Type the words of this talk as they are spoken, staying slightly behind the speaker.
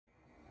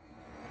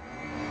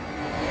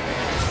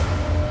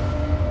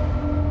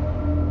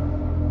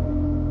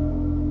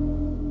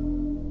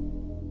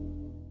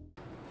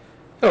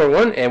Hello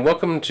everyone, and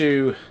welcome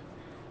to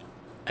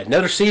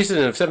another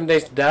season of 7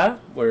 Days to Die,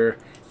 where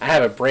I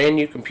have a brand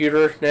new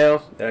computer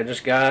now that I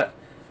just got.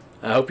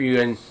 I hope you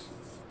can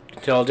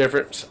tell the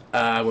difference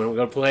when we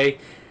go to play,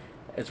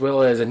 as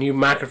well as a new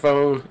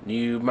microphone,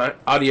 new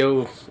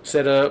audio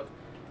setup,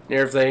 and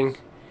everything.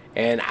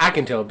 And I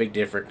can tell a big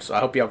difference, so I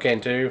hope y'all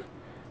can too.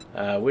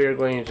 We are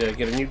going to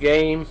get a new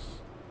game.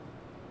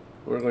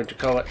 We're going to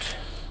call it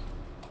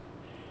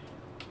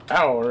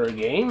Our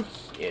Game.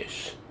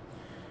 Yes.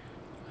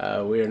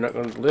 We are not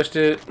going to list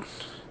it.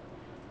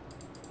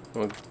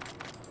 We'll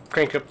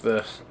crank up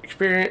the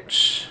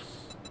experience.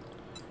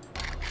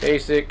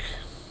 Basic.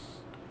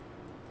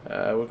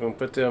 We're going to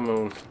put them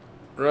on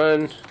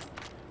run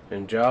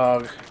and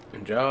jog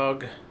and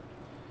jog.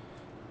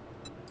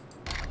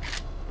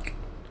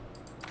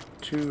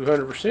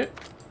 200%.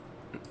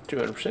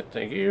 200%,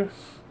 thank you.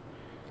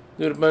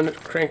 Good abundance,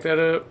 crank that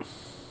up.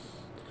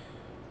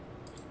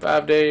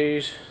 5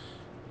 days.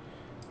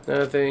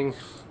 Nothing.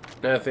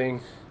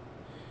 Nothing.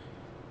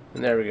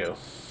 And there we go.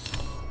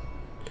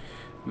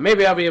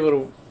 Maybe I'll be able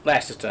to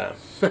last this time.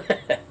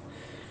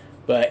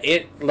 But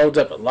it loads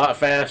up a lot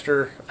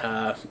faster.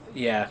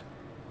 Yeah.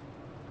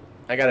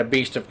 I got a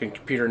beast of a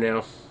computer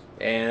now.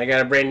 And I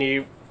got a brand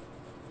new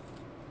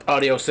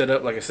audio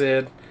setup, like I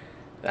said.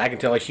 I can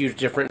tell a huge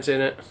difference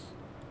in it.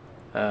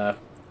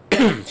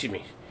 Excuse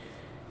me.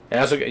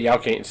 And also, y'all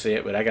can't see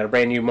it, but I got a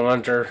brand new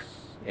monitor.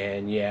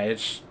 And yeah,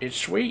 it's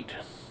sweet.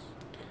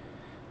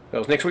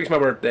 Well, next week's my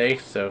birthday,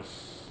 so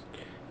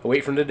a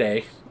week from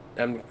today.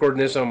 I'm recording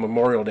this on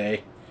Memorial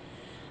Day.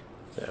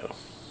 So,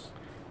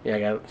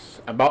 yeah,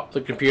 I bought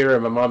the computer,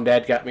 and my mom and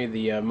dad got me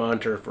the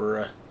monitor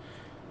for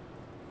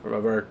my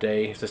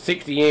birthday. It's a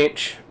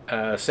 60-inch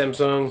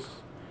Samsung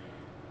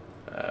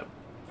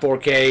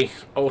 4K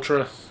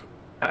Ultra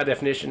high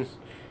definition.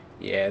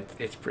 Yeah,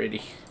 it's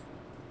pretty.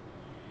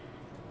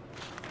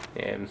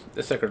 And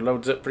this sucker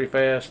loads up pretty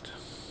fast.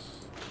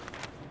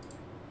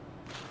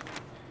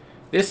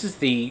 This is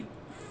the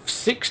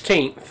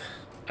 16th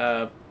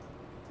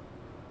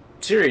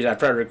series I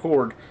try to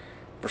record.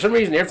 For some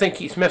reason, everything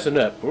keeps messing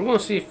up. We're going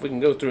to see if we can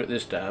go through it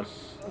this time.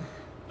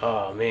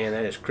 Oh, man,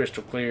 that is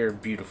crystal clear.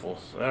 Beautiful.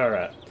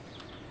 Alright.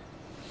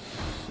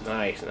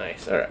 Nice,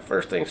 nice. Alright,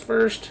 first things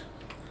first.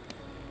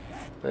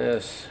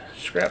 Let's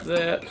scrap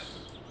that.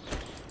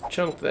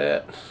 Chunk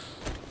that.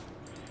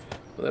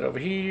 Put that over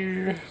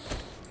here.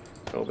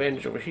 No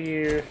bandage over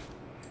here.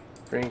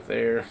 Drink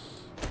there.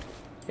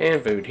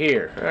 And food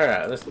here.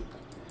 Alright, let's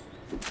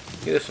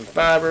get us some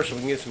fiber so we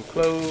can get some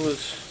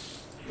clothes.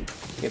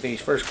 Get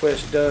these first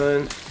quests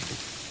done.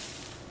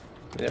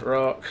 That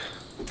rock.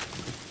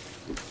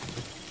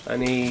 I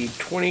need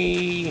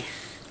 28,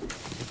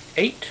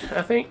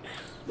 I think.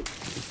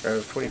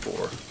 Or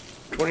 24.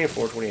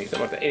 24, 28,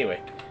 something like that.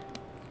 Anyway.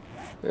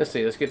 Let's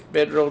see, let's get the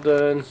bedroll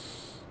done.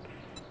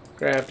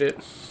 Craft it.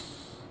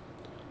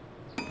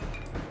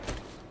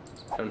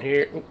 Down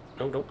here. Ooh,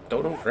 no,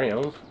 don't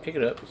drown. Pick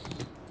it up.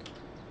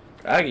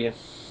 Try again.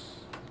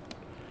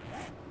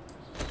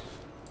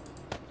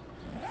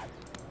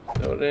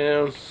 Throw it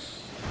down.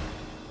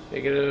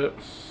 Pick it up.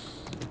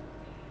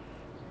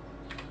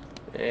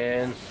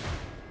 And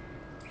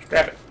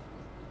scrap it.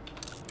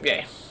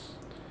 Okay.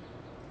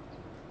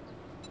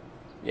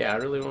 Yeah, I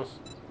really want.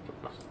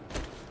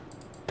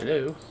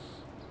 Hello.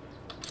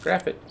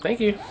 Scrap it. Thank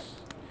you.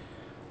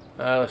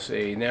 Let's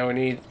see. Now we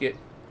need to get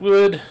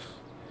wood.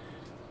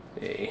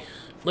 Hey,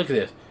 look at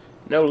this.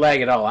 No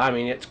lag at all. I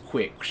mean, it's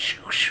quick.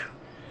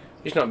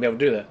 Just not be able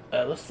to do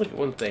that. Let's look at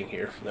one thing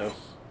here, though.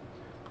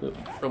 Oops,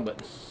 wrong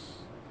button.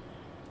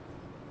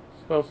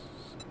 Well,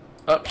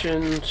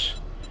 options,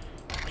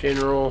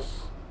 general,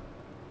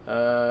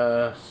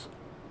 back,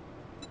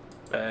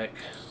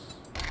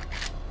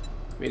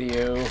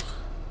 video,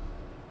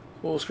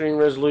 full screen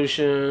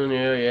resolution.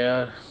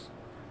 Yeah.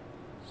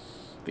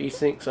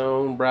 VSync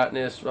zone,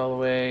 brightness all the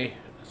way.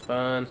 That's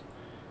fine.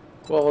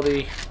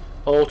 Quality,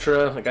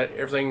 ultra. I got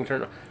everything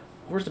turned on.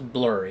 Where's the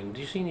blurring?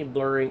 Do you see any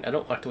blurring? I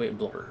don't like the way it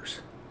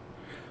blurs.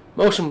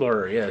 Motion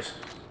blur, yes.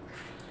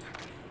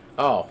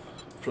 Oh,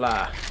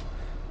 fly.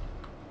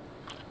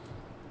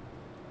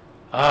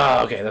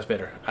 Ah, okay, that's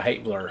better. I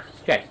hate blur.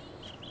 Okay.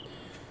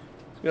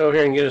 Let's go over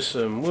here and get us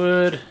some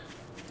wood.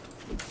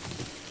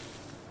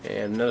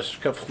 And another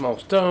couple small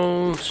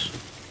stones.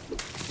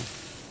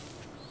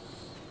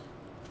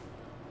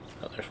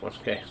 Oh, there's one.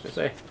 Okay, let's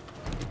say.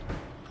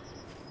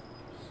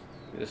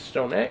 This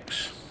stone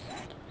X.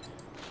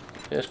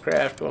 This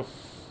craftable.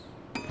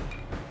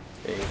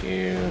 Thank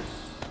you.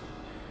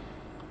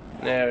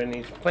 Now we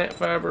need plant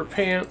fiber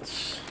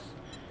pants.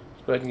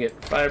 Let's go ahead and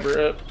get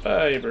fiber up.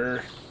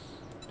 Fiber.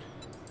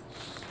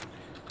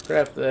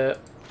 Craft that.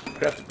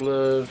 Craft the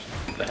gloves,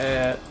 the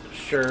hat, the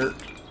shirt.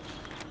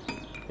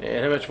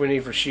 And how much we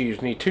need for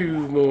shoes? Need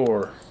 2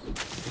 more.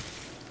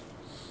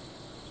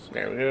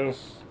 There we go.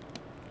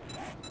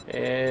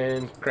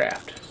 And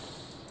craft.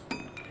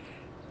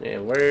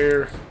 And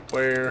where,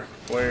 and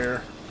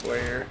where.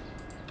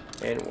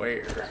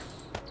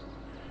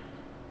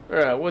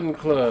 Alright, wooden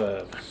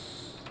club.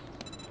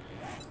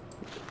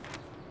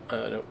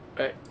 Nope.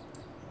 Back.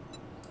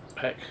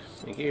 Back.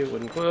 Thank you.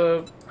 Wooden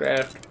club.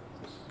 Craft.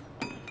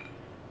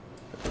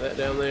 Put that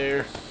down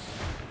there.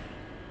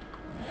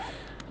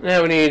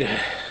 Now we need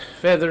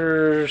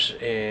feathers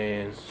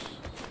and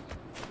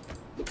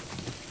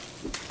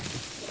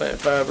plant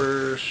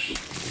fibers.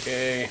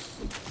 Okay.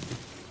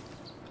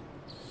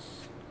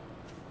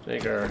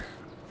 Take our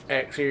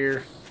axe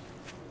here.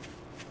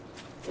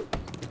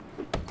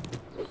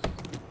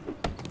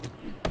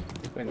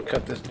 We can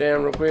cut this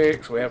down real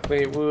quick so we have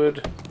plenty of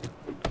wood.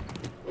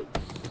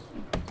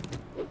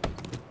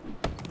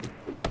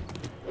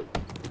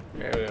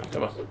 There we go.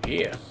 Come on.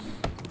 Yeah.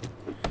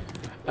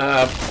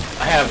 I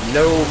have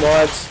no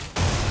mods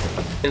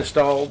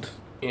installed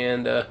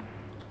in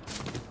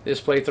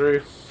this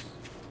playthrough.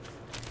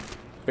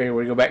 Figure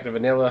we go back to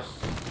vanilla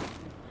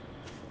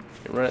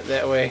and run it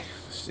that way.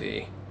 Let's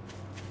see.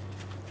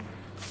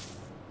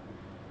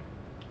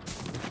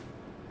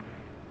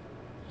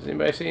 Does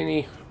anybody see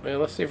any? Well,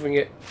 let's see if we can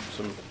get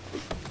some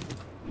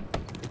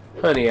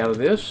honey out of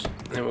this.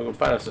 Then we're going to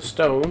find us a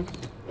stone.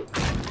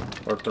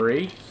 Or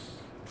 3.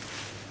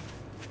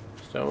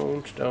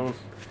 Stone.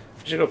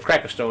 Should go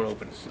crack a stone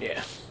open.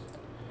 Yeah.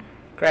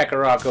 Crack a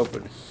rock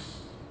open.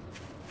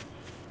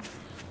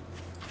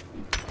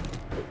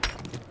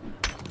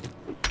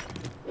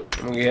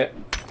 I'm going to get...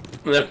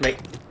 Let's make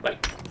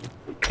like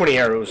 20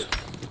 arrows.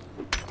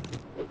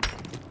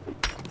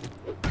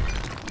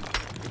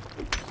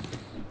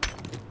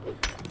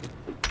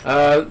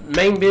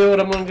 Main build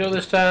I'm going to go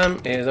this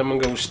time is I'm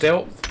going to go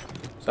stealth.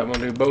 So I'm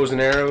going to do bows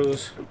and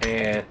arrows.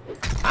 And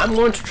I'm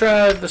going to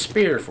try the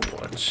spear for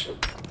once.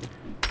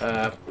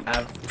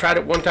 I've tried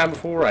it one time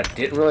before. I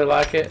didn't really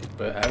like it.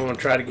 But I'm going to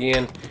try it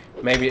again.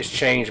 Maybe it's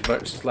changed a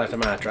bunch since the last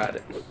time I tried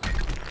it.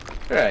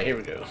 Alright, here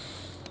we go.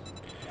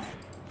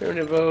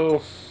 Primitive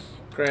bow.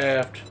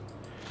 Craft.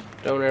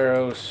 Stone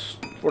arrows.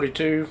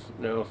 42.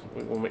 No,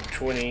 we will make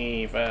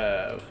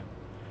 25.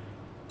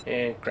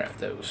 And craft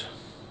those.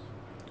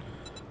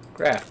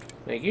 Craft.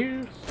 Thank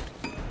you.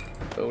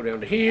 Go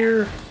down to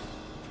here.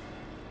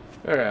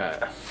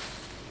 Alright.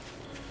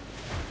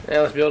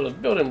 Now let's build a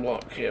building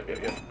block. Yep.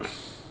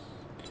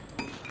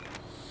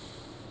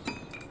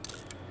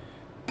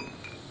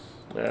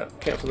 Alright,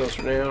 cancel those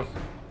for now.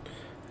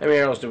 How many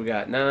arrows do we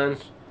got? 9.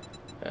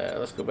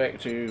 Let's go back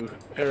to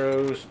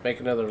arrows. Make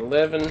another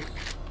 11.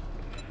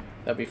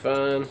 That'd be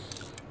fun.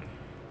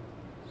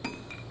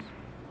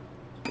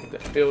 Get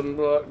that building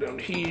block down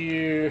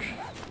here.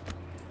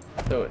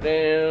 Throw it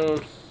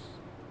down.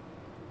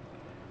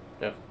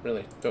 No,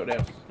 really, throw it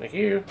down. Thank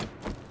you.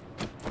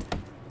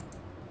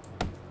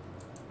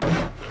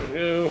 There we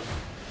go.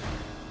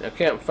 Now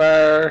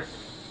campfire.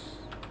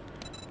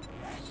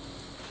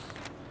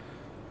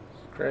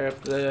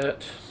 Craft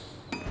that.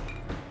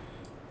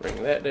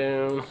 Bring that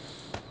down.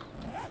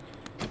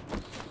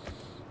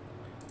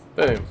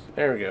 Boom.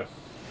 There we go.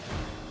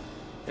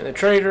 And the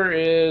trader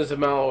is a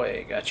mile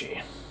away.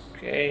 Gotcha.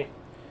 Okay.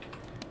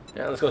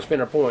 Now let's go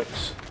spend our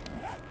points.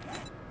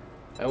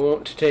 I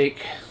want to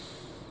take...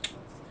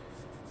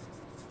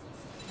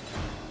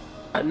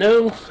 I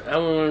know I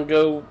want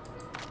to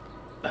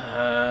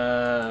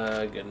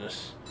go...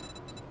 goodness.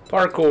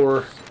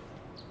 Parkour.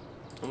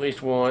 At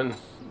least one.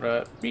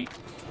 Right. Beep.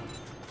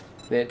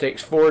 Then it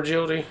takes 4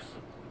 agility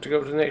to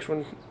go to the next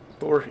one.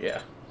 4?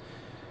 Yeah.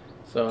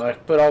 So I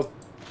put all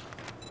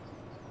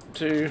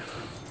 2,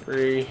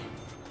 3,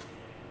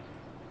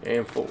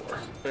 and 4.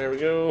 There we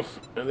go.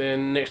 And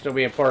then next will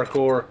be a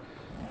parkour.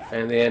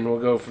 And then we'll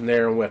go from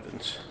there on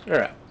weapons.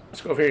 Alright.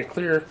 Let's go over here and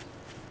clear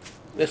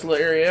this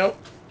little area out.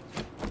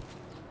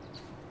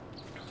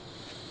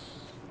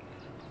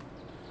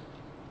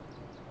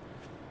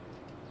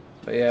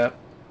 But yeah.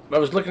 I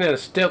was looking at a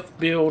stealth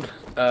build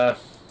that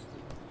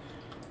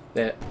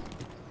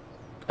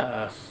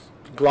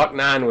Glock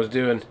 9 was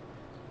doing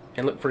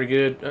and looked pretty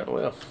good. Oh,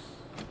 well.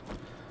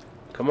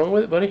 Come on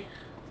with it, buddy.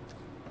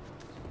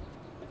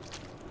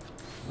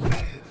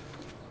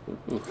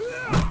 Ooh.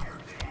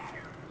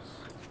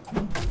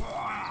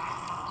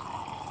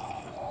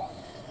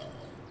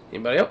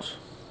 Anybody else?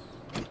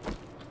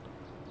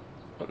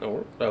 What in the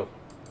world? Oh.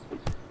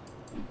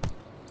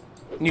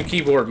 New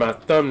keyboard. My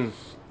thumb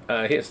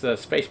hits the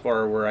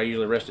spacebar where I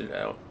usually rest it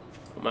out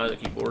on my other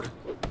keyboard.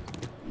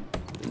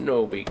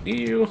 No big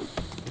deal.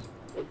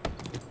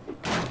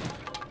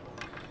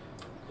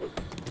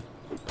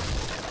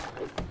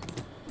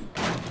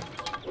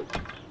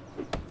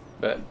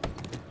 But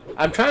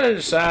I'm trying to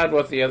decide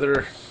what the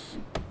other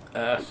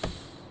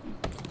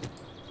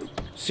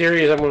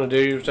series I'm going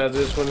to do besides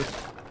this one.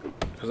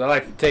 Because I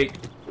like to take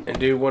and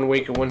do 1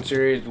 week of one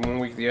series and 1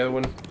 week of the other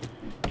one.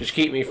 Just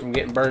keep me from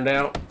getting burned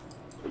out.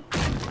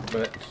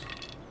 But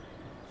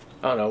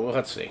I don't know. We'll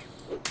have to see.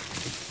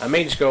 I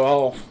may just go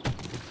all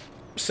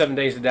 7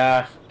 Days to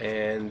Die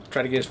and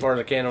try to get as far as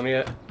I can on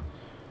it.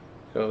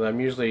 Because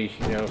I'm usually,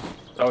 you know,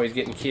 always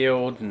getting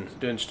killed and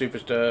doing stupid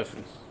stuff.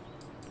 And,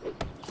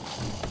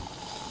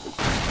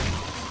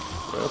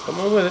 well, come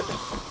on with it.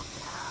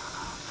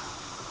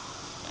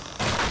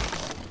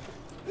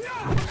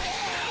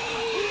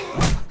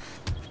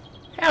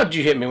 How'd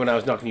you hit me when I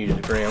was knocking you to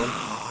the ground?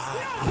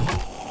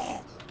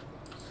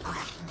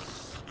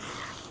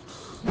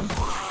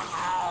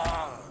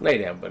 Lay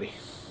down, buddy.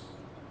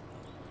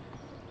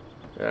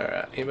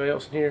 Alright, anybody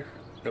else in here?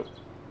 Nope.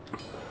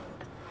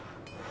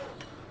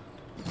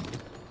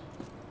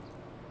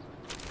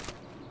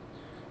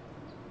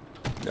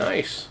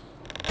 Nice.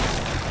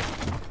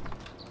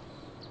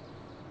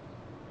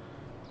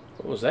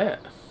 What was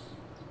that?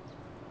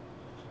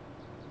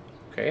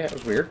 Okay, that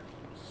was weird.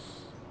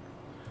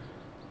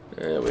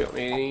 We don't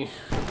need any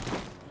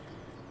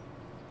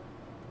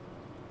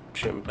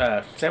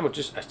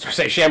sandwiches. I was gonna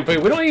say shampoo.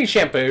 We don't need any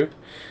shampoo.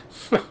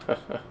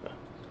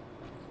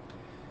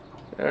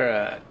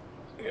 Alright.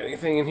 Got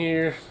anything in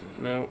here?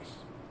 No.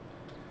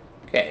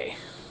 Okay.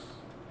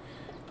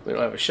 We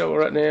don't have a shovel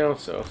right now,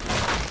 so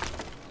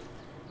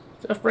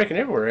stuff breaking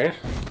everywhere, eh?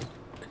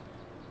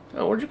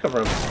 Oh, where'd you come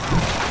from?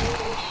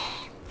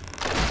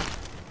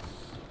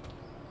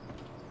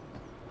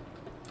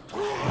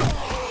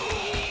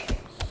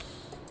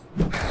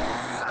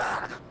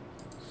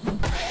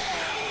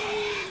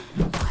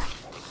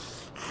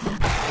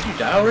 Did you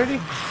die already?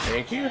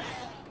 Thank you.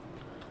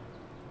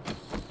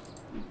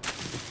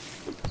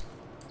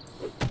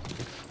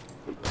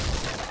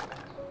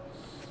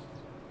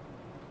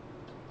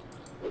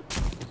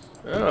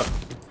 Oh.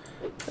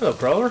 Hello,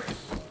 crawler.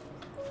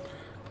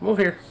 Come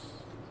over here.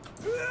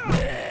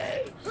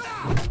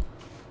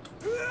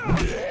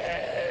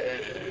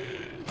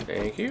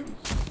 Thank you.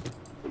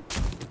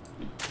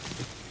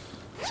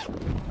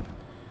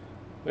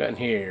 We got in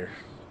here.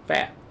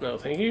 Fat. No,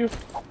 thank you.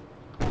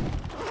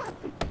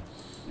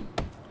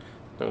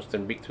 Notice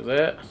didn't beat through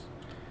that.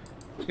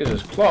 This gives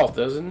us cloth,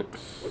 doesn't it?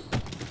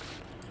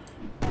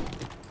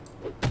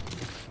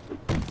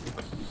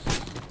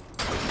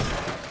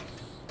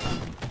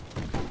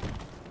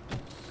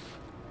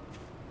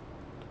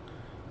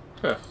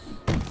 Huh.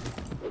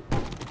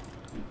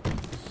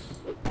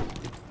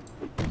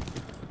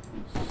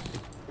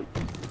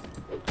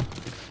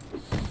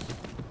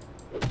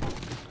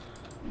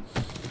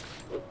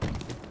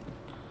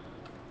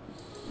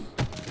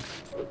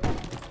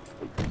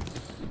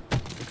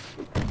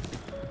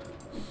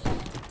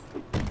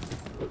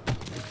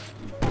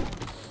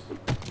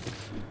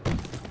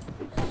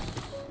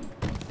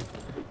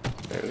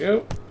 There we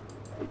go.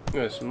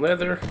 Got some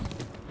leather.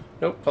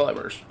 Nope,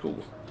 polymers.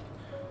 Cool.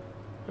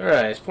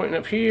 Alright, it's pointing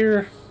up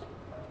here.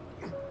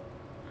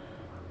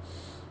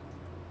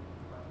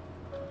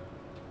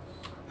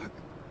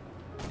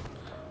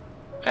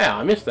 Ow,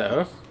 I missed that,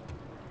 huh?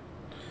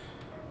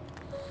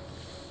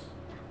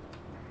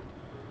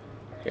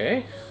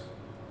 Okay.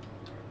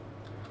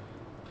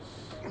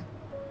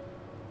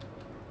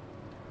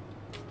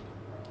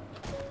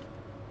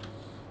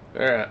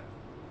 Alright.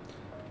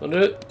 We'll do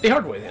it the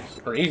hard way then.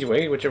 Or easy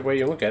way, whichever way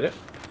you look at it.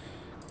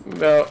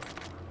 About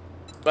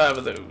 5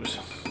 of those.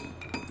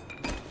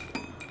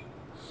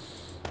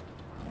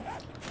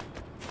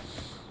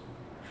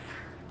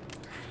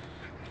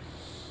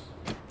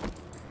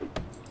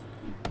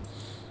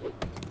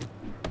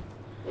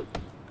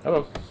 Come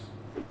on.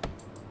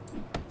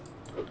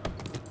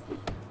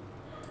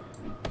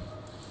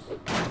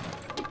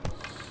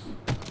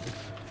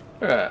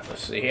 Alright,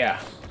 let's see,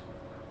 yeah.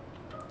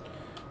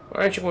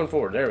 Why aren't you going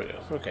forward? There we go.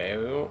 Okay,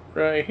 we go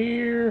right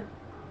here.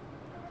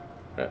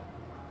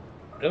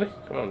 Really?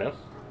 Come on now.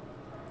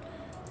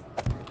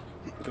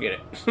 Forget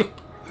it.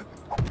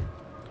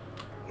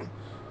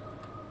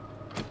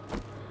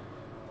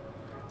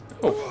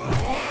 Oh.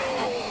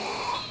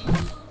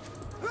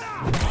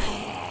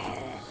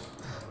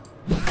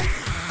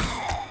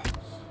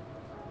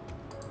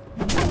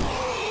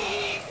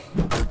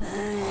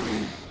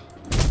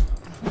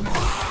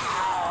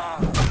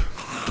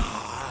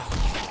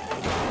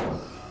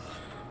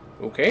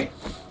 Okay.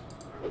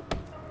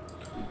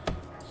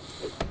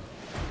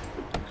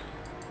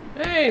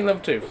 Hey,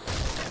 level 2.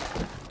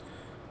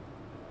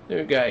 What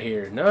we got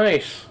here?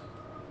 Nice.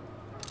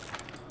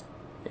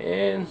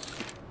 And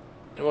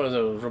one of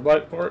those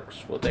robotic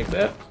parts. We'll take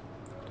that.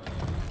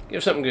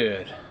 Give something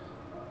good.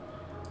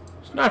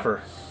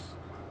 Sniper.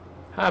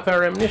 High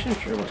power ammunition.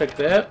 Sure, we'll take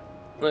that.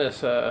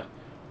 Let's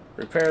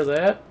repair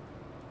that.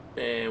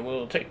 And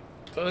we'll take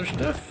the other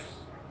stuff.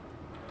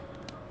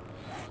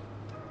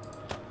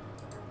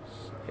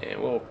 And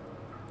we'll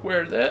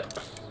wear that.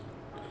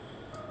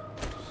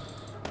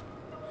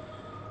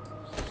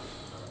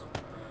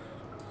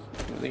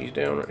 Put these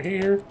down right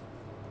here,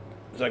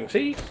 as I can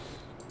see. Is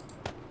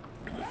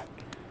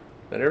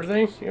that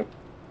everything? Yep.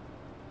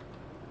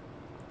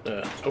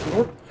 Open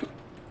door.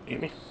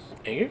 Excuse me.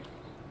 Thank you.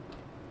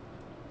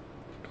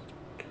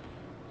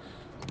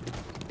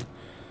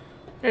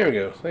 There we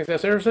go. I think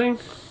that's everything.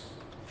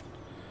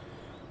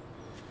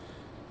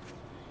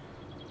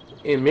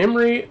 In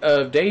memory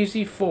of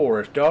Daisy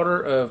Forrest,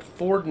 daughter of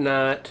Ford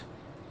Knight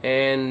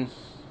and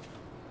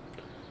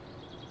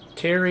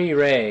Terry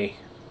Ray.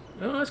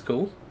 Oh, that's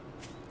cool.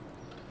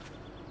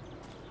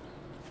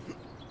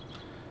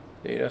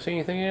 Did I see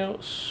anything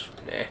else?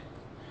 Nah.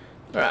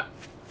 Alright.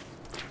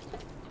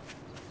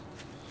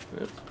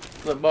 Yep.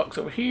 The box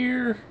over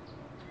here.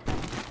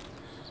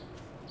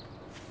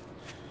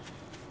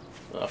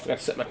 I forgot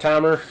to set my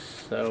timer,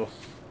 so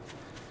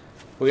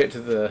we'll get to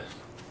the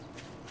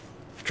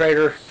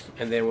trader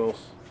and then we'll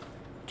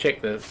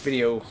check the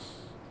video,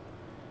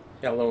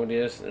 how long it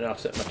is, and I'll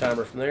set my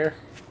timer from there.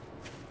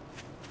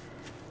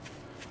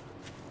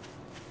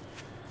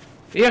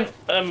 Yeah,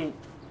 I'm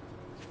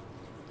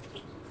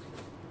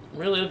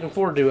really looking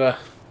forward to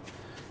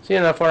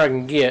seeing how far I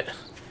can get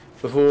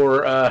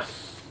before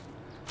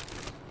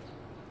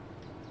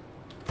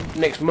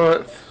next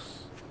month.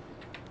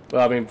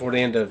 Well, I mean before the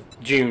end of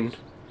June,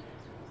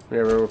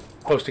 whenever we're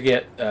supposed to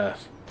get the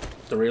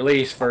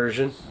release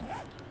version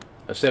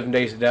of 7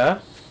 Days to Die.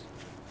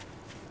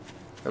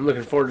 I'm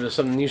looking forward to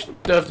some new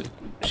stuff that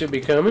should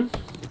be coming.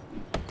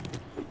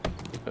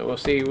 So we'll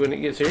see when it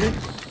gets here.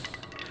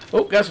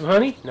 Oh, got some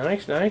honey.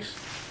 Nice, nice.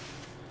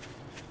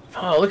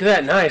 Oh, look at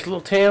that nice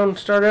little town to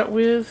start out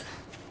with.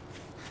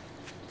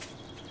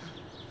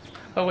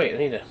 Oh, wait, I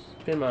need to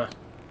spin my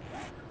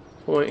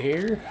point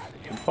here.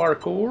 And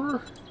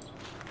parkour.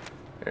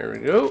 There we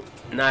go.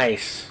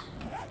 Nice.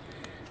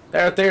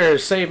 That right there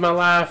has saved my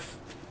life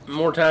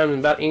more times than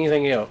about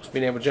anything else.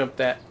 Being able to jump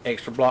that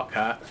extra block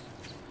height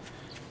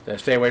to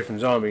stay away from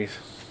zombies.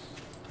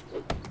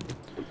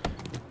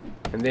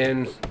 And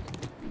then,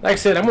 like I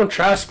said, I'm going to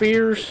try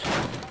spears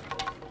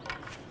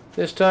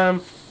this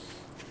time.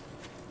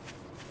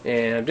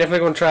 And I'm definitely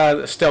going to try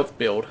the stealth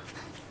build.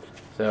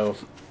 So,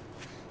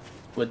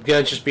 with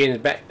guns just being in the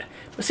back.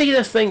 But see,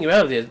 that's the thing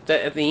about it is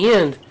that at the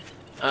end,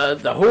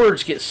 the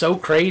hordes get so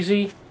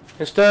crazy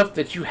and stuff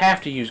that you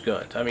have to use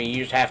guns. I mean,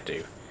 you just have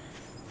to.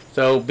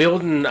 So,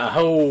 building a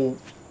whole,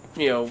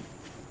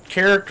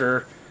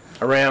 character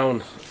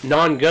around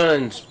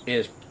non-guns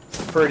is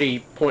pretty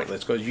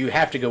pointless because you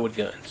have to go with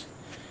guns.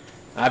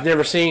 I've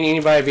never seen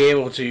anybody be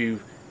able to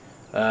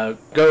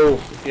go,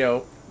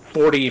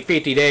 40,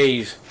 50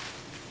 days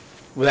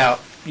without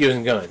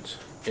using guns.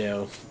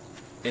 It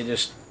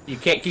just, you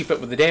can't keep up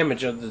with the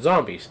damage of the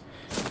zombies,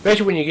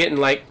 especially when you're getting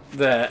like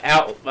the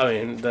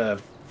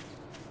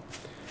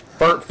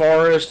burnt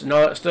forest and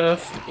all that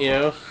stuff.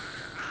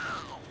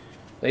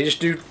 They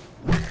just do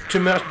too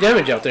much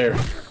damage out there.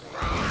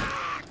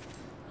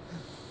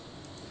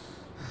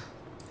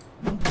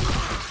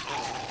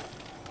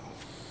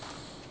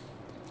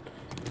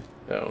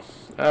 So,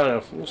 I don't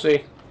know. We'll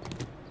see.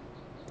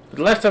 But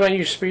the last time I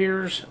used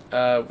spears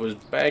was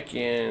back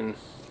in...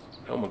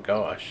 Oh my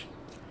gosh.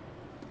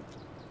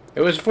 It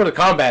was for the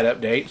combat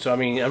update, so I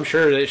mean, I'm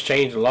sure that it's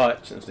changed a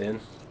lot since then.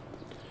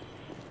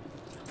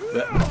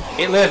 But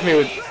it left me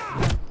with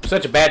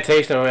such a bad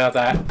taste in my mouth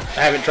that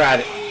I haven't tried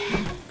it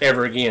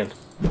ever again.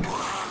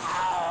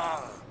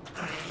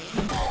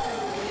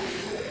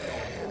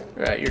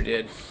 Right, you're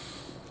dead.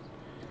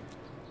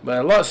 But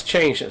a lot's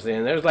changed since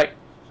then. There's like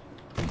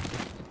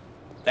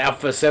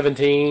Alpha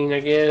 17, I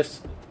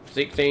guess,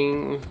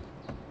 16,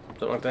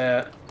 something like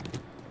that.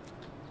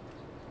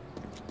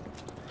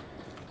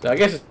 So I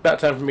guess it's about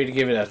time for me to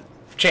give it a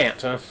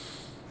chance, huh?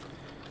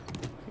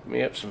 Pick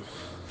me up some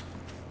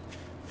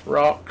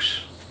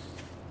rocks.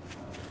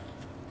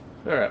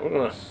 Alright, we're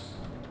gonna...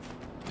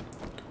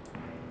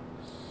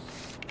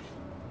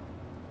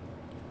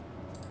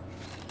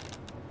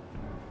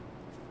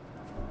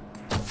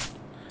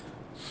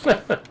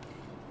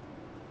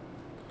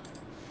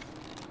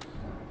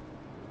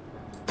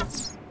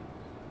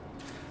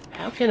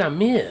 How can I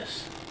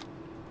miss?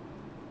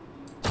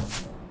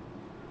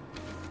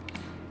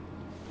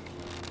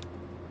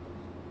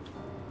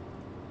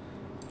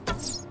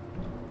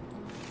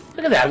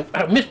 Look at that,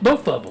 I missed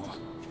both of them.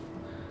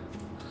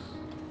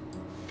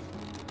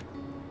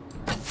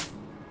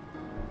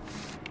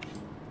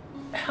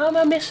 How am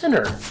I missing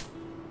her?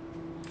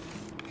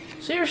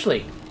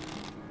 Seriously.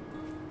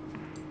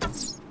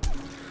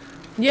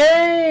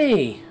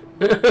 Yay!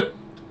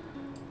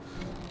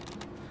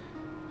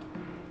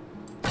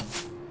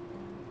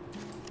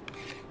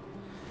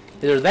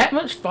 Is there that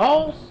much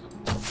fall?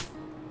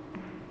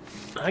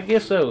 I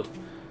guess so.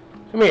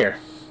 Come here.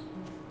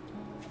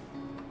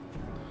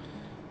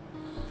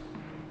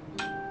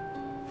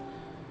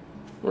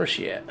 Where's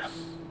she at?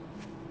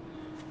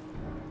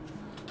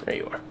 There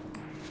you are.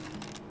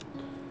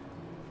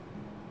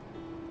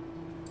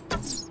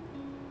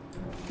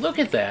 Look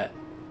at that.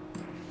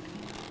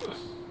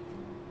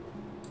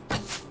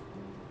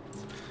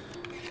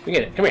 Look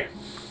at it. Come here.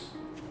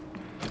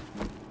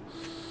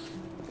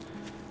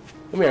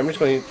 Come here. I'm just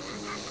going to...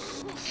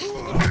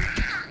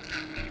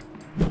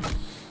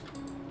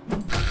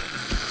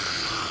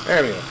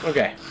 There we go.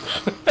 Okay.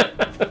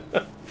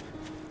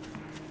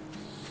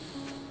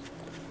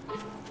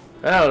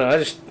 I don't know. I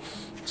just...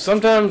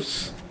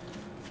 Sometimes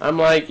I'm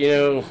like,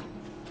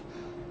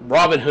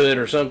 Robin Hood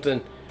or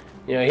something.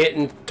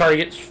 Hitting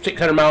targets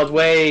 600 miles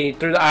away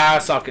through the eye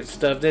sockets and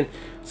stuff. Then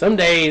some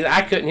days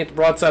I couldn't hit the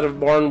broadside of a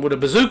barn with a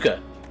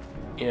bazooka.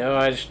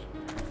 I just...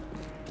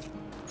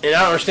 And I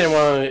don't understand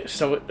why it's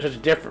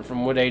such different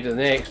from one day to the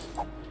next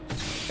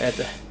as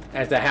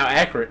to how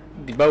accurate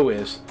the bow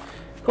is.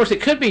 Of course,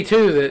 it could be,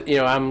 too, that,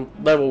 I'm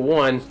level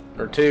 1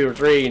 or 2 or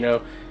 3,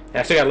 and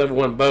I still got a level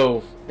 1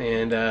 bow.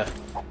 And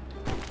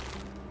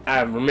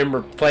I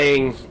remember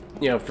playing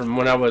you know, from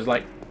when I was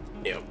like,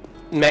 you know,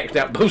 maxed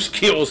out both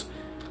skills.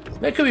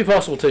 That could be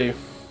possible too.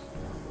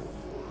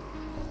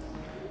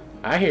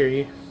 I hear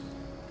you.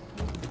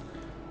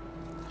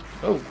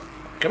 Oh,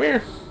 come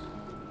here.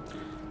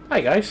 Hi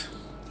guys.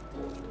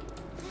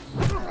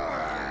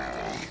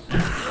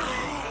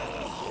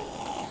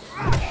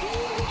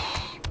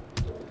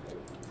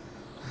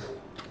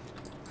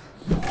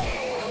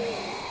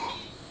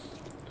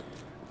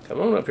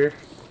 Come on up here.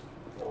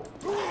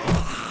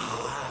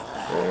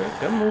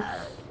 Come on.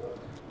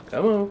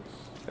 Come on.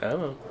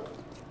 Come on.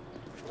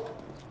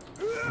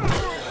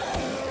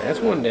 That's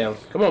one down.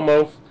 Come on,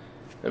 Mo.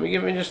 Let me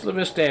give me just a little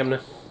bit of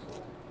stamina.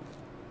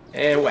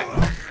 And whack.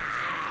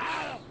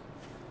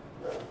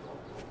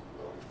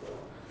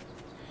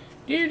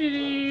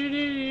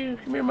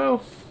 Come here,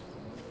 Mo.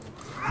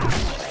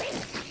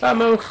 Bye,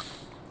 Mo.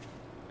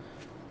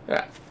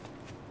 Alright.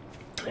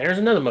 There's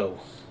another Mo.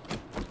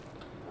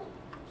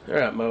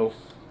 Alright, Mo.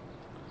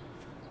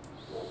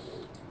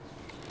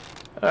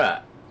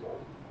 Alright.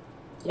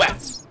 Whack.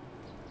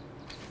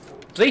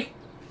 See?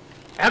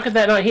 How could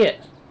that not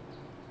hit?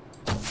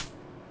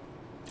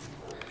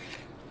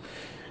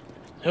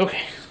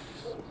 Okay.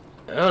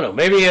 I don't know.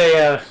 Maybe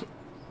a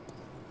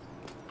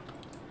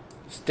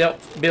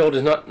stealth build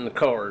is not in the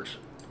cards.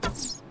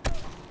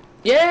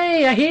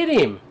 Yay! I hit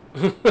him!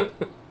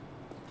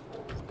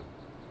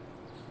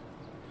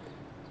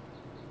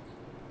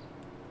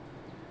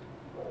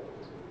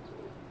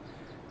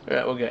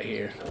 Alright, what we got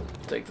here?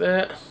 Take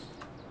that.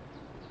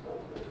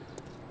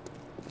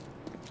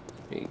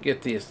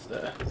 Get these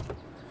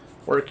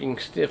working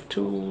stiff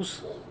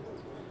tools.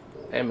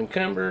 I'm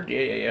encumbered.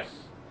 Yeah.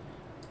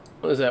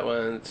 What is that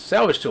one? It's a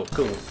salvage tool.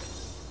 Cool.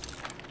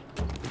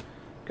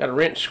 Got a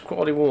wrench,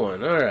 quality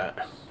 1. Alright.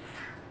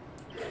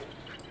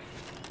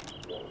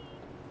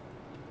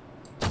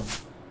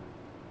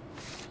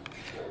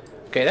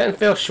 Okay, that one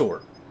fell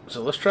short.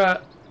 So let's try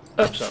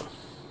up some.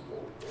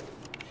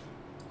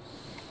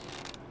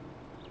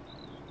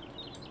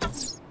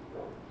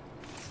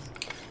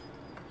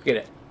 Get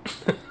it.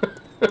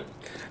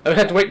 I'm gonna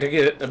have to wait to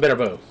get a better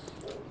bow.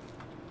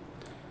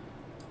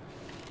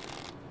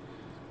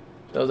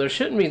 So there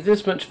shouldn't be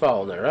this much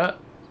fall in there, right?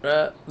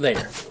 Right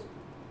there.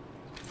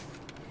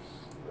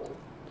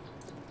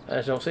 I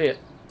just don't see it.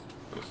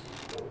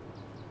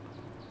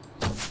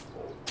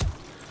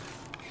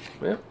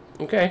 Well,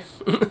 okay.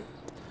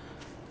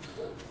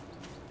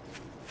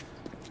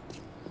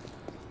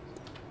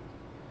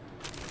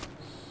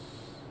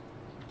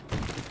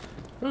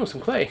 Oh,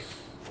 some clay.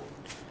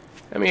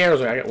 How many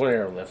arrows? I got one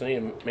arrow left. I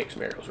need to make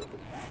some arrows.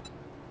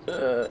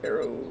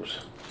 Arrows.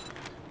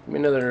 Give me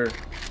another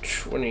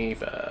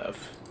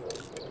 25.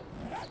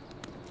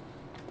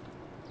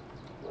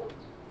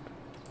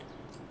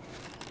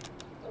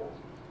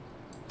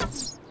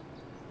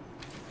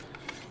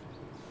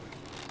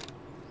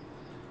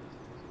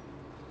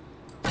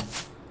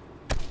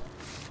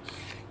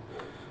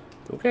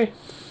 Okay.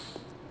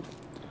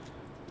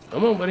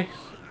 Come on, buddy.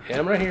 Yeah,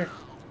 I'm right here.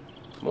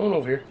 Come on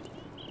over here.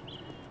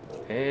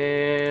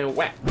 And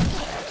whack.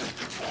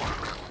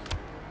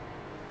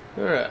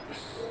 Alright.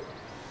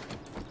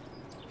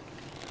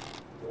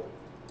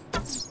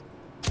 Is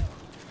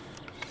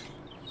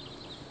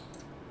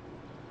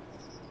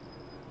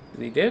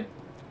he dead?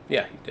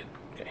 Yeah, he did.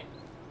 Okay.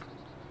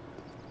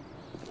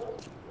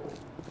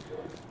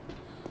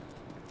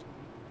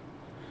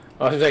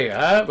 I was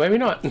like, maybe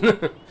not.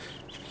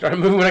 Started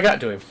moving when I got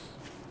to him.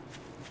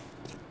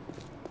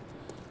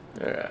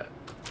 Alright.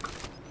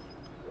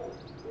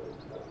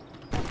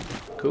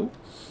 Cool.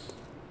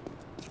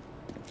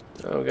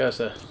 Oh, we got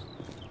a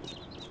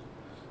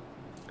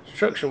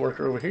construction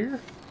worker over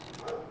here.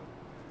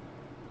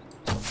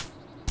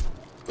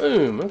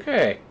 Boom,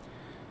 okay.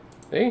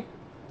 See?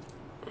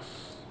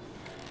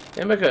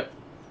 And back up.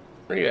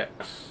 Where you at?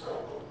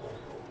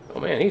 Oh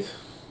man, he's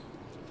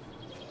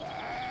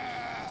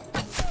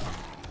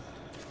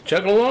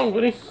chugging along,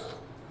 buddy.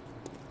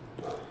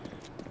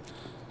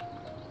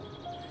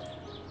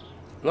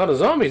 A lot of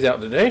zombies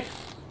out today.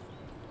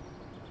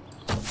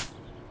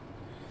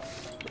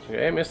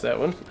 Okay, I missed that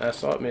one. I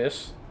saw it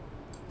miss.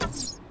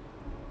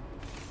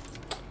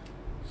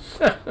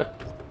 I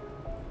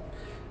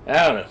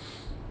don't know.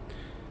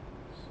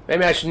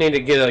 Maybe I should need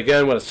to get a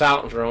gun with a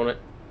silencer on it.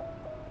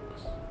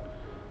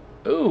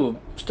 Ooh,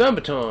 stun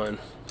baton.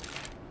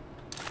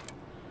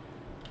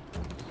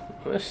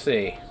 Let's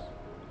see.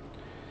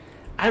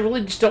 I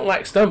really just don't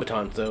like stun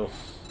batons though.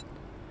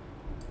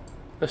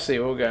 Let's see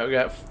what we got. We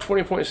got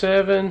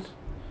 20.7.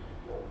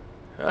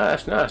 Ah,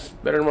 that's nice.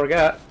 Better than what I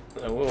got.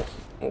 So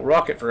we'll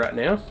rock it for right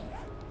now.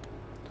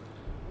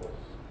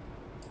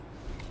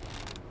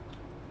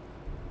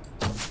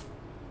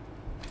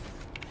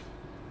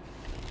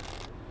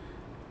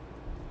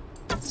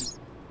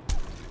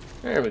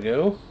 There we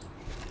go.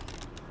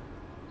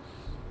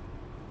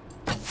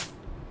 I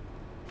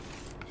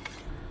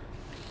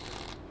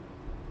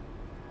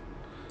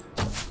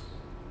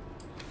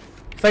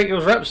think it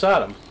was right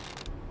beside him.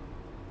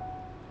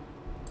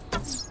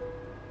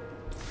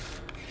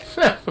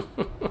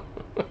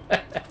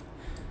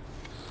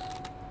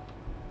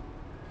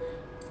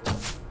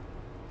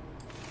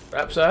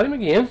 beside him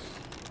again.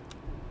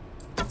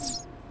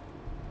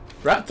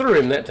 Right through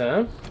him that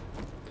time.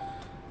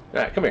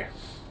 Alright, come here.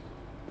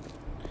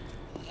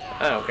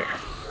 I don't care.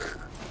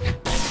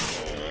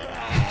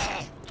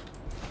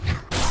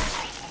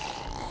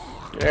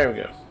 There we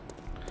go.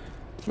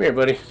 Come here,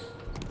 buddy.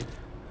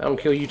 I'm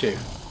gonna kill you too.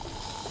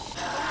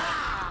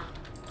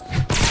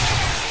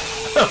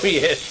 Oh,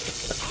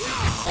 yes.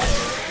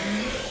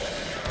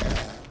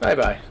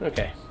 Bye-bye.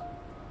 Okay.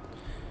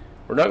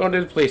 We're not gonna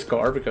do the police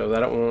car because I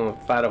don't want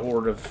to fight a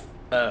horde of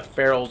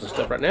ferals and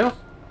stuff right now.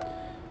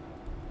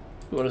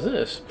 What is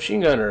this? Machine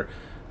gunner.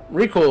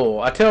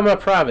 Recoil. I tell my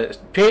privates,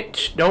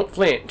 pinch, don't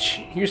flinch.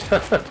 Let's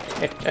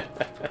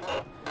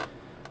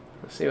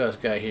see what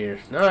I've got here.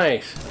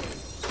 Nice.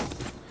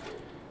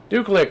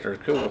 Dew collector.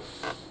 Cool.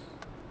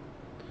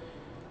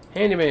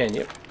 Handyman.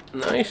 Yep.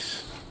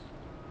 Nice.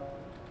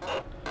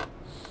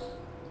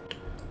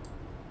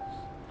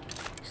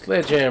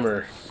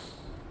 Sledgehammer.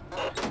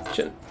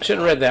 Shouldn't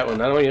have read that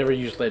one. I don't ever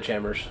use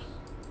sledgehammers.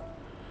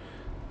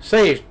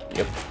 Save.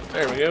 Yep.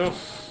 There we go.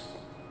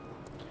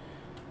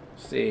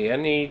 Let's see. I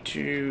need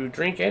to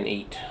drink and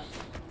eat.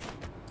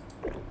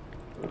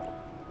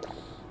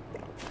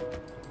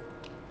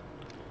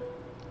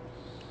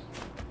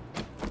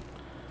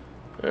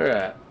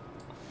 Alright.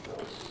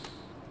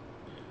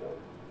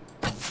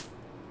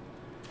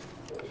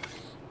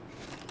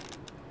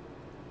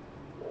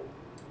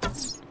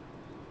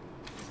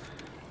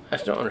 I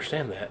just don't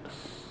understand that.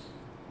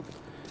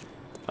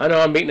 I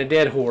know I'm beating a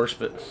dead horse,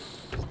 but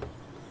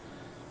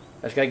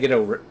I just gotta get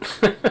over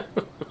it.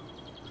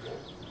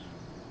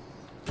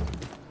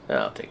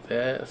 I'll take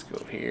that. Let's go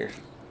over here.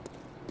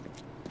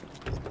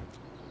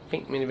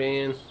 Pink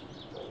minivan.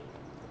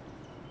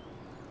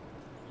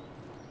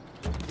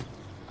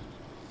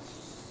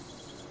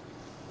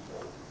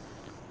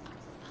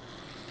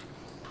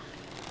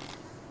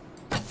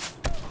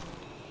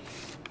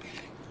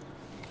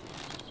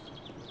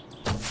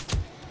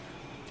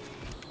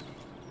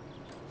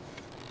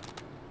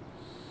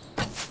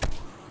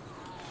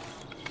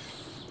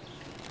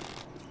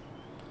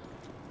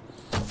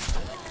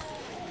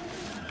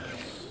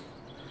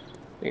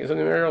 Get some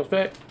of the arrows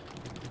back.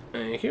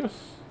 Thank you.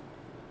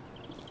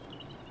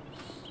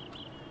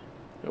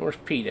 And where's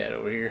Pete at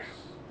over here?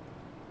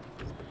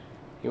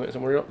 He went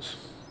somewhere else.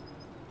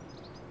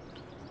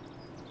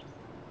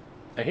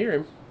 I hear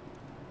him.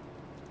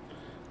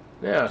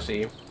 Now I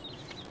see him.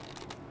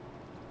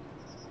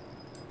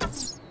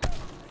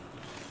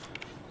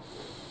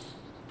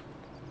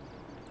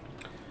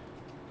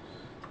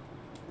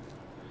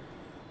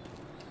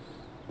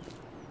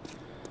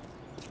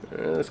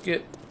 Let's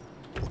get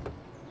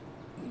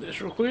this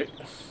real quick.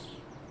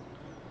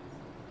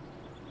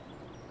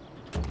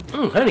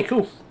 Honey,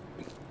 cool.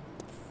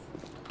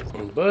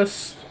 On the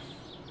bus.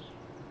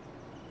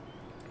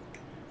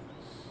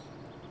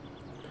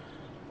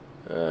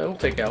 We'll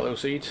take out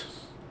those seeds.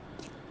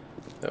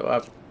 Though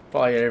I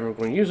probably ain't ever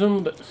going to use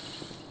them, but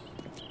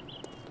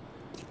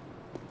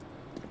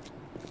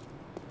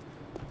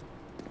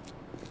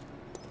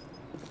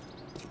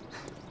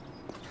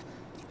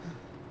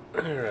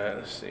alright,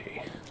 let's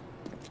see.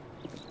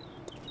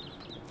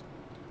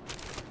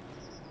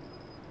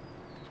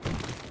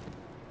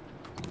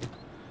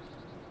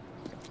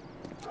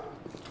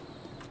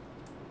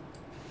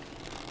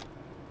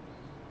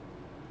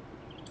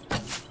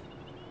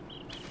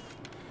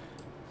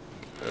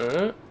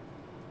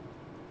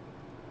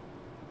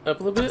 Up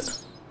a little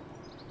bit.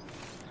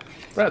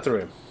 Right through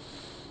him.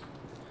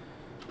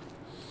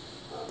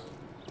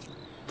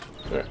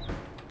 Alright.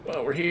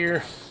 While we're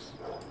here,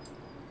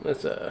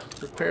 let's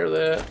repair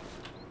that.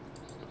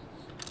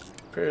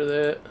 Repair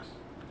that.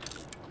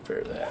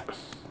 Repair that.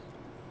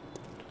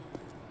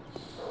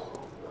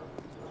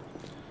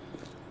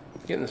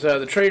 Get inside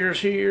the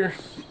traders here.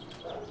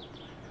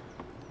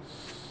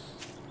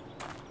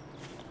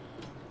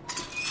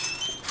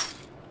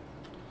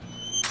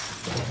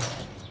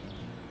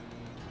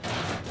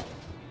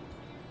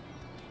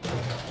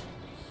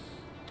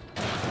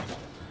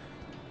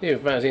 See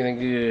if we find anything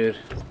good.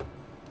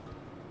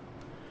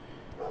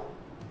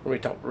 Where we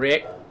talk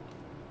wreck.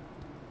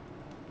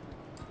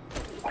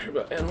 Sure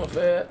about animal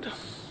fat.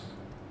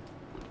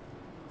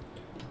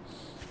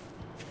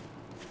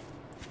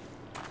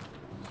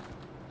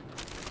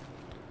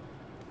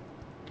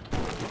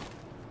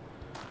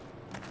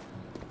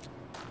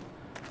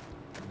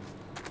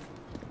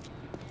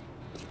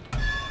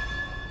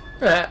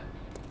 Ah.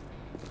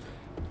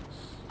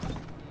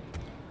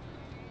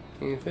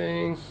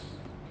 Anything?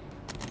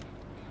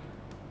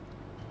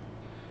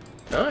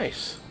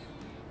 Nice.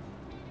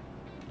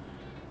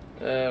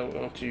 We're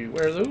going to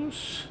wear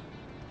those,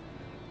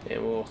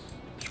 and we'll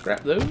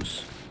scrap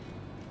those.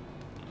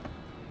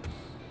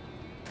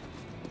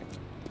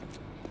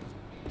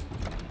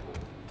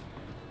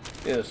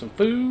 Get some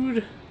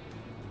food.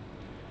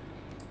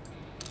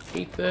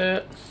 Eat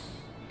that.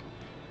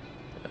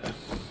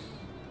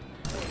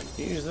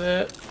 Use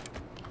that.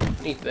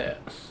 Eat that.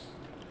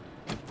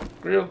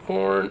 Grilled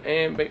corn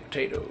and baked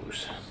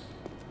potatoes.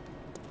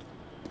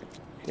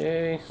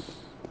 Okay.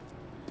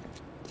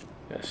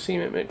 Got a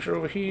cement mixer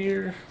over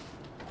here.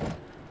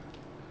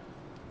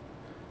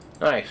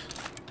 Nice.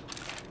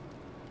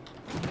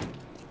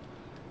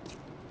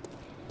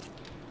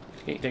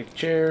 Can't take the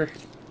chair.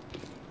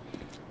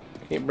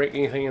 Can't break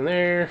anything in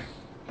there.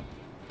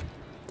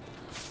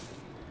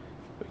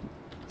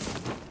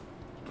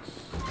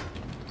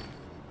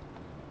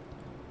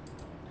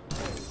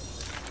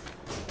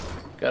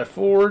 Got a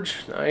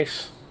forge.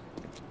 Nice.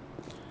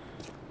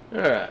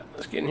 Alright,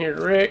 let's get in here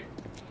to Rick.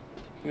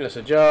 Get us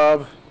a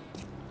job.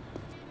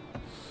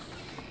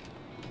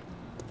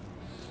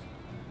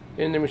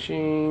 Vending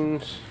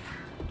machines.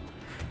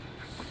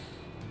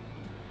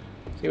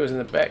 See what's in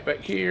the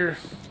back here.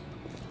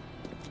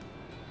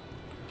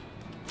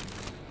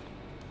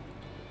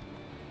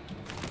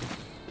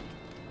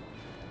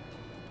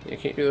 You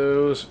can't do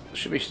those.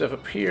 Should be stuff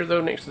up here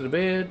though, next to the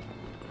bed.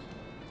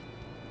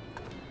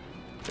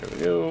 There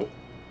we go.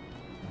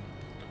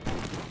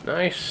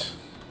 Nice.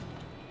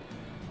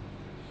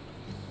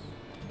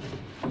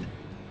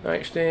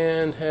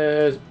 Nightstand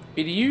has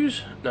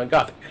BDUs, not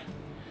Gothic.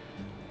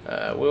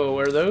 We'll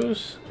wear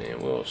those,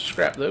 and we'll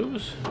scrap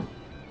those,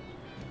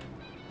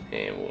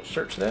 and we'll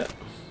search that.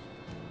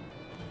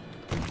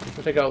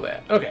 We'll take all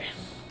that. Okay.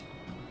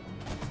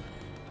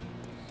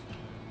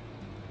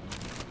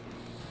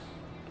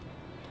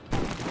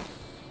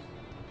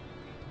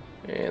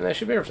 And that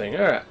should be everything.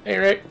 Alright. Hey,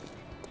 Rick.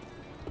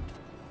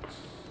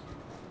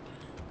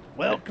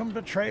 Welcome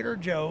to Trader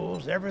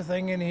Joe's.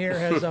 Everything in here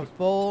has a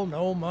full,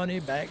 no money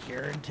back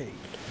guarantee.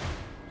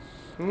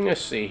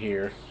 Let's see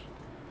here.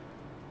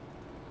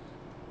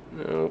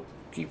 No,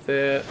 keep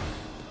that.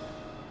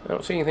 I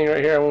don't see anything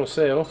right here I want to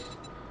sell.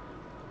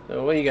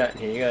 So what do you got in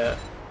here? You got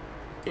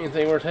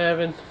anything worth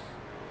having?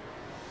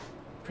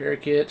 Repair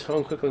kits,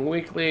 home cooking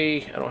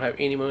weekly. I don't have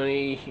any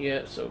money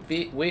yet, so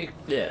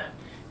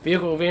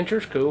vehicle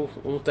adventures, cool.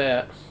 Want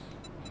that.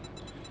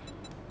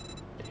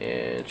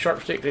 And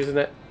sharp stick, isn't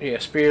that? Yeah,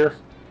 spear.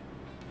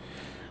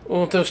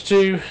 Want those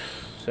two.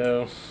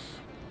 So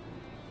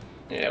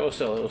yeah, we'll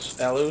sell those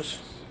aloes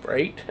for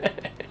 8.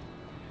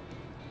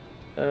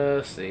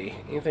 Let's see.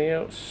 Anything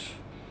else?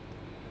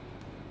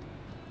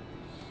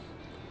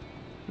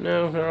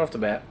 No, not off the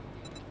bat.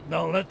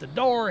 Don't let the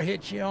door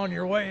hit you on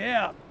your way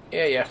out.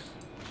 Yeah.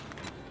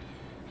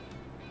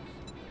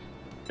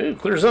 Ooh,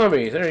 clear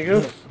zombies. There you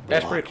go.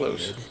 That's pretty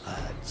close.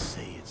 I'd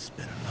say it's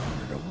been an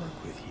honor to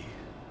work with you,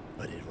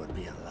 but it would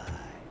be a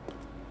lie.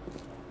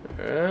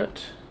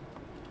 Alright.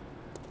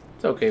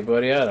 It's okay,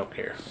 buddy. I don't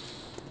care.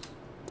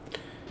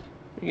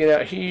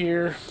 Get out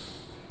here.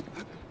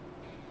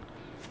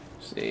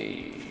 Let's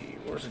see.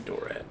 Where's the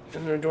door at?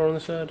 Isn't there a door on the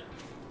side?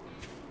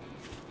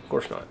 Of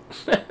course not.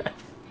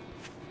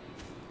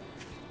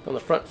 On the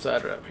front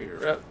side right up here.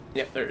 Right?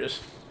 Yep, there it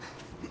is.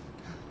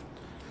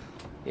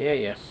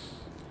 Yeah.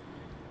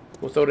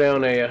 We'll throw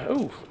down a...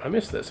 oh, I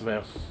missed that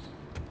somehow.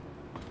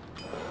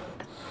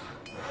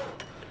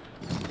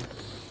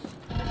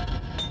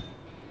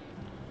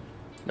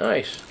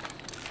 Nice.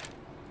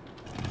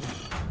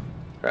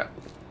 Right.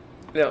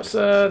 Get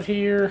outside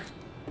here.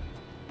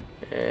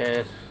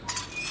 And...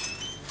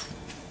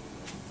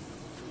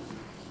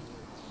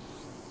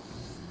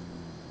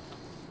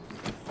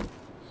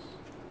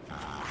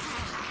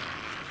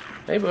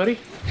 hey, buddy.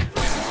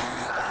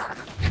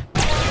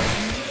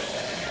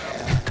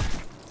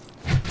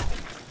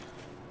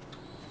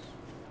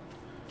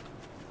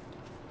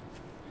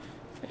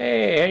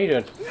 Hey, how you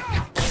doing?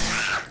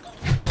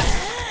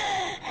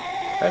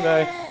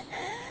 Bye-bye.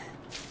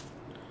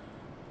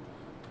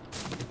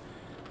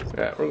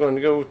 Alright, we're going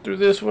to go through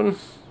this one.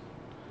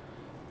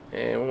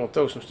 And we're going to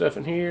throw some stuff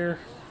in here.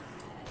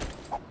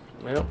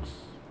 Well,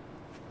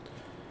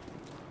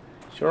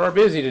 sure are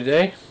busy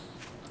today.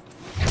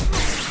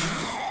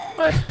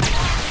 What?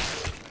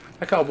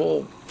 I call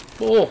bull.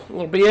 A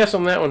little BS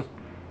on that one.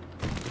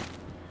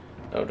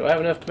 Oh, do I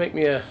have enough to make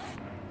me a...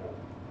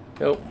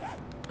 nope.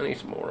 I need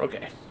some more.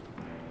 Okay.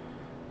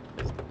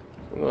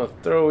 I'm going to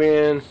throw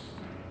in...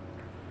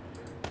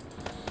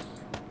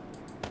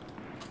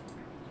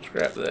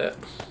 scrap that.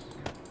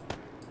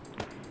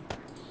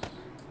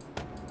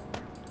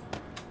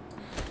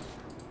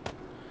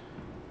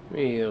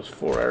 Me, those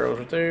 4 arrows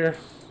right there.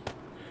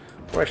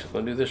 We're actually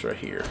going to do this right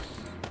here.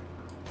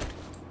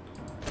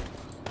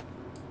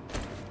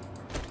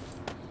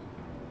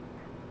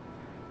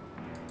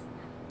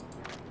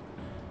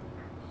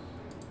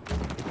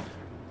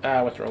 Ah,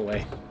 I went the wrong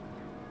way.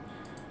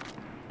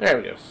 There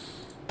we go.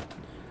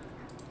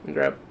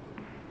 Grab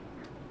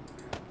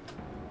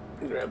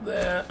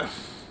that.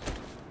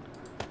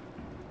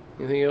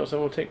 Anything else I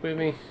want to take with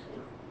me?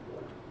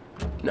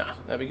 Nah,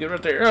 that'd be good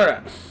right there.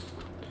 Alright.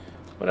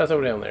 What did I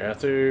throw down there? I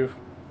threw...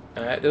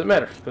 it doesn't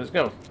matter, because it's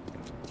gone.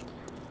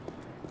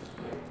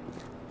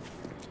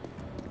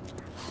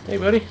 Hey,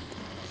 buddy.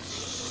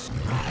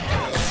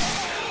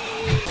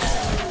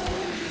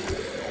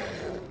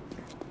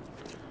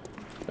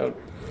 Oh.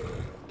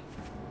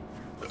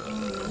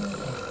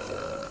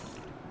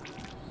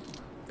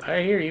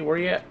 I hear you. Where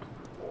you at?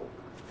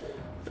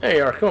 There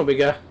you are. Come on, big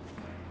guy.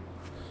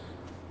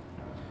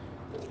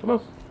 Come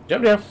on.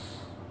 Jump down.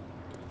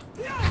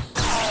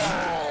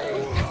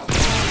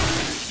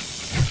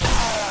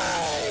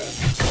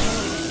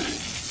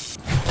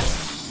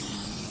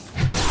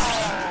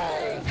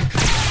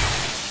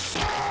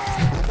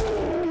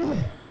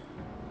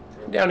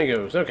 Down he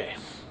goes. Okay.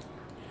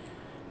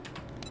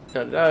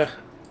 Now, did I...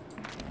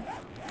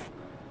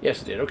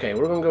 Yes, it did. Okay,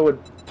 we're going to go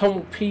with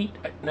Pummel Pete.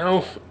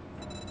 No.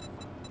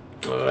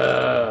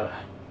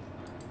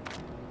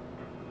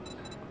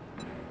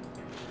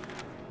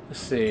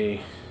 Let's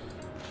see.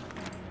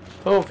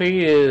 Pummel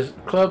Pete is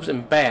clubs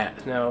and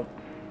bats. Now,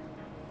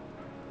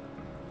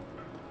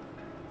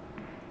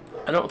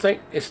 I don't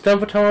think... Is stun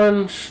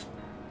batons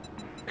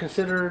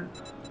considered...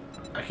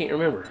 I can't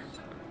remember.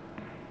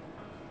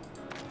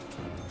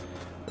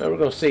 Well, we're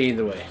going to see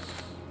either way.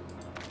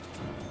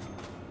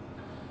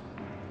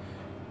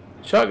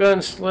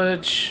 Shotgun,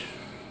 sledge,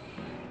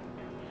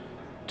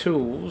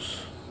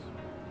 tools.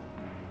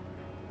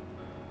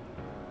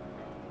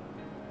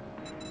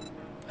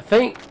 I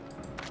think,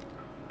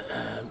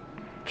 I'm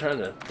trying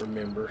to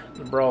remember,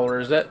 the brawler,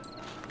 is that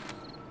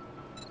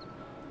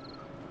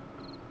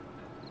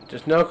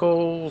just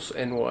knuckles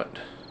and what?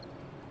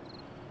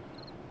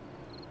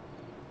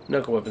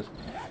 Knuckle weapons.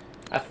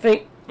 I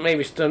think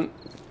maybe stun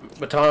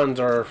batons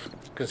are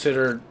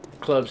considered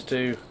clubs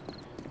too.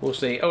 We'll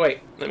see. Oh wait,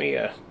 let me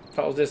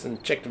pause this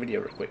and check the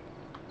video real quick.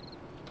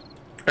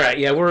 Alright,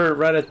 yeah, we're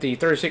right at the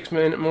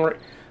 36-minute mark.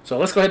 So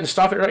let's go ahead and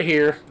stop it right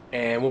here,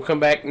 and we'll come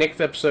back next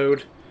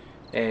episode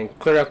and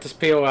clear out this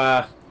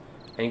POI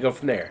and go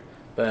from there.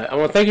 But I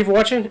want to thank you for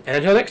watching, and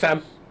until next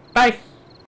time, bye!